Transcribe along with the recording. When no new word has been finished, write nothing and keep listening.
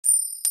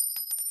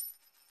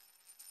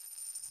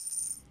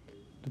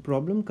The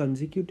problem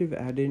consecutive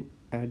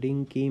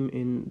adding came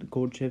in the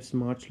Codechef's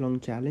March long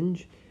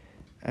challenge,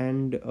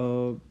 and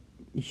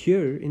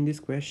here in this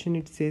question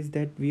it says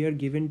that we are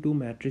given two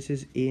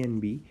matrices A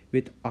and B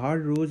with R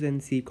rows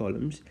and C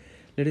columns.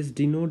 Let us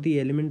denote the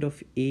element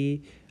of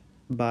A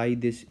by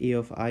this A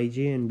of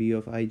ij and B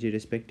of ij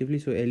respectively.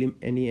 So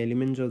any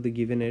elements of the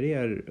given array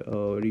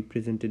are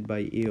represented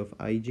by A of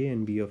ij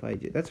and B of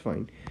ij. That's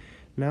fine.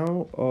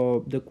 Now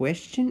the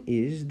question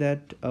is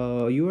that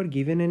you are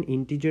given an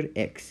integer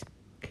x.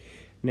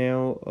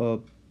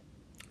 Now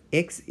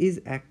x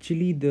is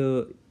actually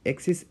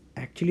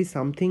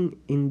something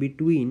in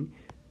between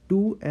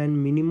 2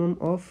 and minimum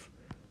of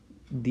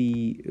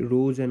the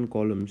rows and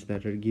columns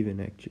that are given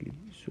actually.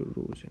 So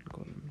rows and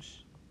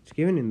columns, it's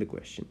given in the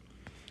question.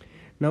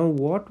 Now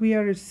what we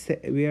are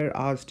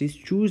asked is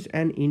choose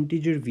an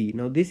integer v.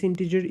 Now this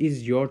integer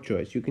is your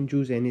choice, you can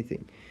choose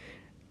anything,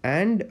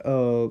 and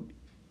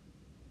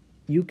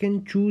you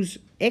can choose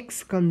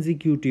x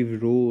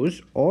consecutive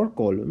rows or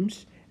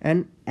columns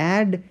and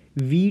add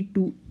v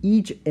to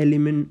each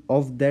element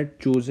of that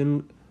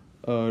chosen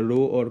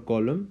row or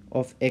column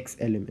of x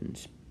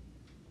elements,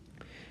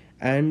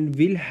 and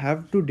we'll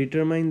have to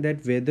determine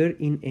that whether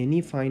in any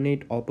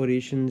finite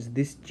operations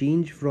this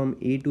change from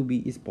A to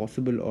B is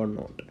possible or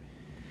not.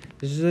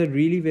 This is a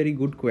really very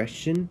good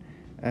question,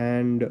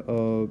 and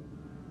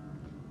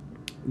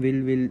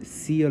we'll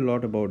see a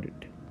lot about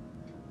it.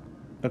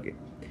 Okay,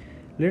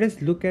 let us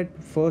look at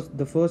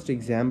the first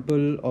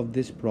example of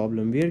this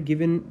problem. We are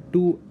given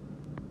two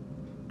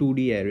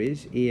 2D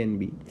arrays A and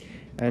B,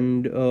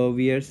 and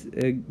we are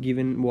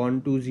given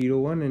 1 2 0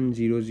 1 and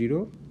 0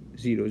 0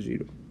 0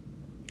 0.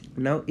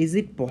 Now is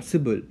it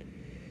possible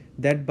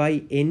that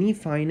by any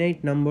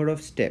finite number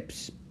of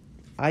steps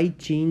I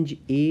change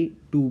A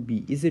to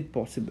B? Is it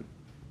possible?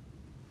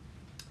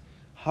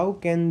 How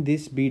can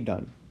this be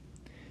done?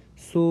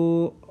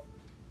 So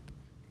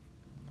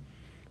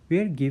we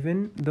are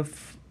given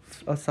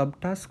a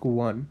subtask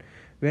 1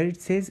 where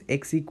it says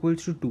x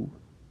equals to 2.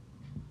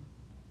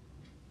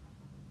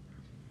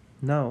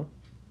 Now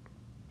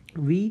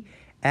we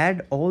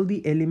add all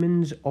the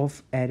elements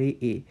of array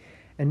A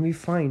and we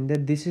find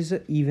that this is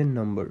an even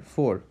number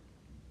 4.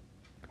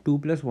 2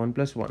 plus 1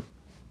 plus 1.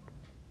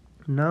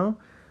 Now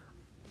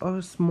a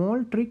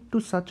small trick to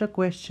such a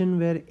question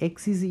where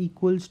x is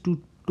equals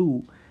to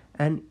 2,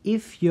 and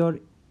if your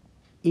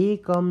A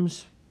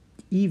comes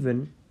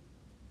even,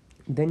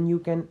 then you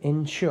can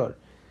ensure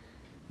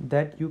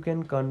that you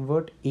can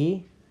convert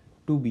A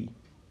to B.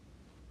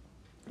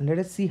 Let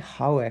us see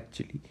how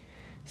actually.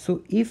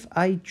 So if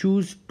I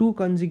choose two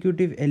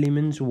consecutive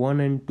elements 1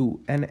 and 2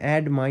 and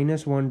add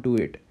 -1 to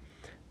it,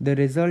 the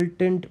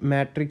resultant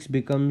matrix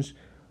becomes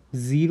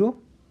 0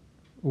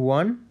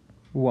 1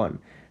 1.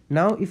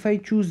 Now if I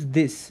choose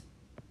this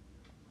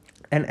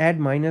and add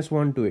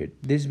 -1 to it,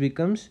 this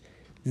becomes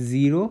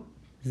 0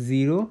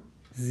 0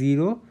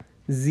 0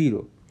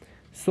 0.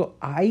 So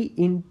I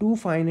in two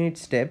finite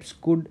steps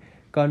could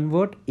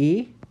convert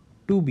A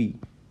to B.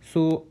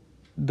 So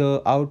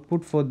the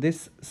output for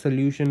this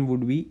solution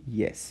would be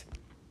yes.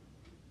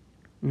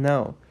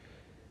 Now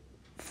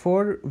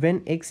for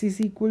when x is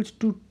equals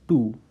to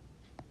 2,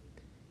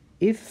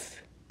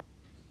 if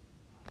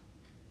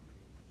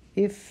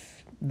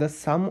the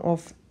sum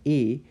of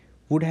A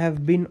would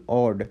have been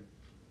odd,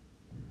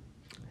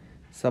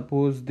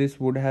 suppose this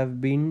would have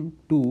been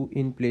 2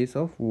 in place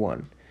of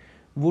 1,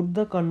 would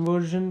the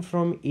conversion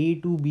from A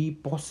to B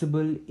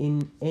possible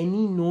in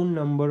any known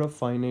number of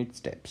finite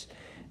steps?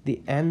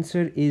 The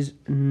answer is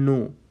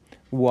no.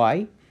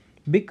 Why?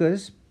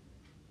 Because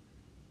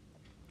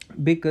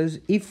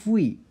if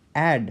we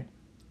add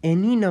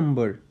any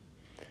number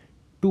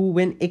to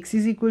when x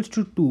is equals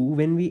to 2,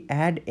 when we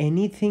add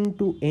anything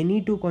to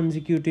any two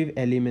consecutive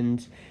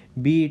elements,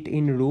 be it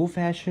in row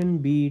fashion,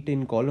 be it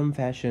in column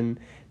fashion,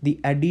 the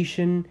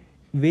addition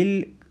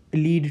will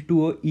lead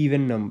to an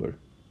even number,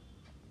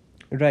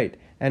 right?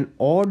 And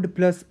odd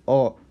plus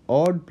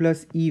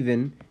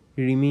even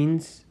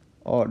remains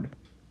odd.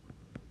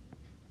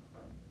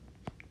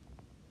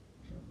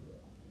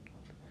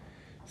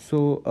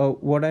 So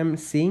what I'm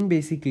saying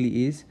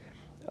basically is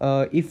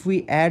if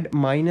we add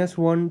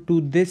 -1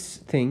 to this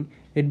thing,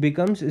 it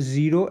becomes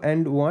 0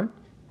 and 1,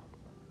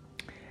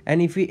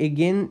 and if we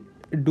again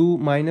do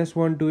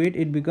 -1 to it,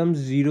 it becomes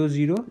 0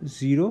 0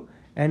 0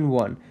 and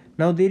 1.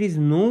 Now there is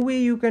no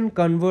way you can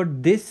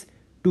convert this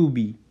to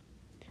B,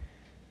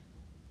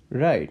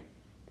 right?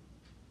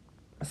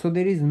 So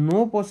there is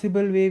no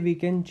possible way we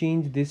can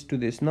change this to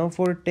this. Now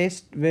for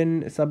test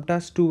when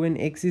subtask 2 when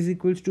x is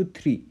equals to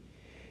 3,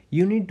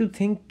 you need to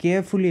think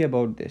carefully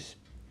about this.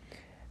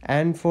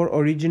 And for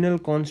original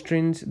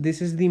constraints,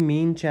 this is the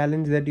main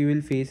challenge that you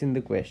will face in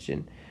the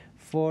question.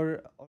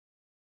 For